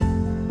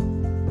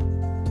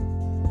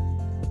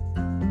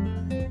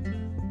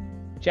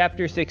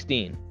Chapter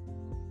 16.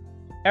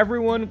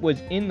 Everyone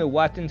was in the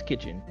Watsons'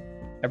 kitchen.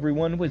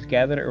 Everyone was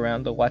gathered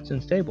around the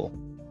Watsons' table.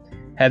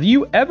 "Have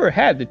you ever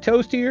had the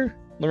toast here?"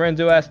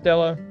 Lorenzo asked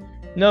Stella.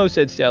 "No,"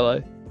 said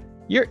Stella.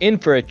 "You're in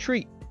for a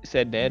treat,"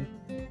 said Ned.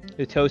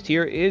 "The toast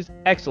here is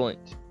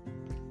excellent."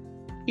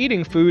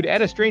 "Eating food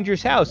at a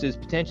stranger's house is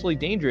potentially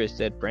dangerous,"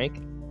 said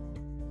Frank.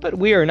 "But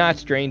we are not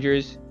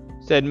strangers,"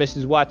 said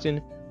Mrs.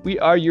 Watson. "We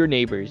are your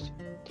neighbors."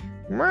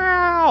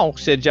 "Meow,"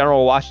 said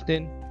General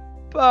Washington.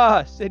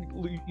 "Bah," said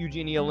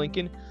Eugenia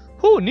Lincoln.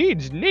 "Who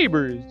needs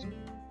neighbors?"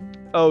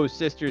 "Oh,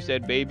 sister,"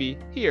 said Baby.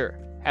 "Here,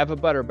 have a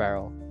butter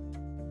barrel."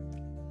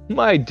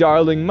 "My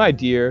darling, my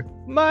dear,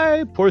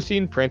 my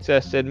porcine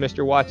princess," said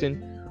Mr.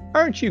 Watson.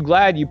 "Aren't you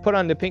glad you put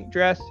on the pink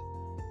dress?"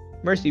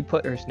 Mercy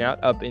put her snout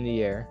up in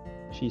the air.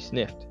 She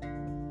sniffed.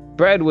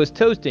 Bread was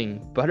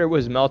toasting, butter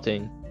was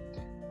melting.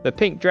 The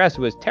pink dress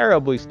was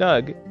terribly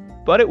snug,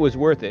 but it was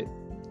worth it.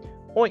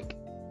 "Oink,"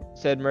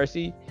 said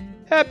Mercy.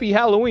 "Happy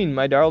Halloween,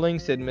 my darling,"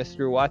 said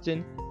Mr.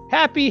 Watson.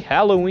 "Happy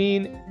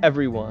Halloween,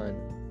 everyone."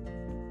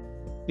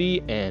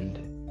 The end.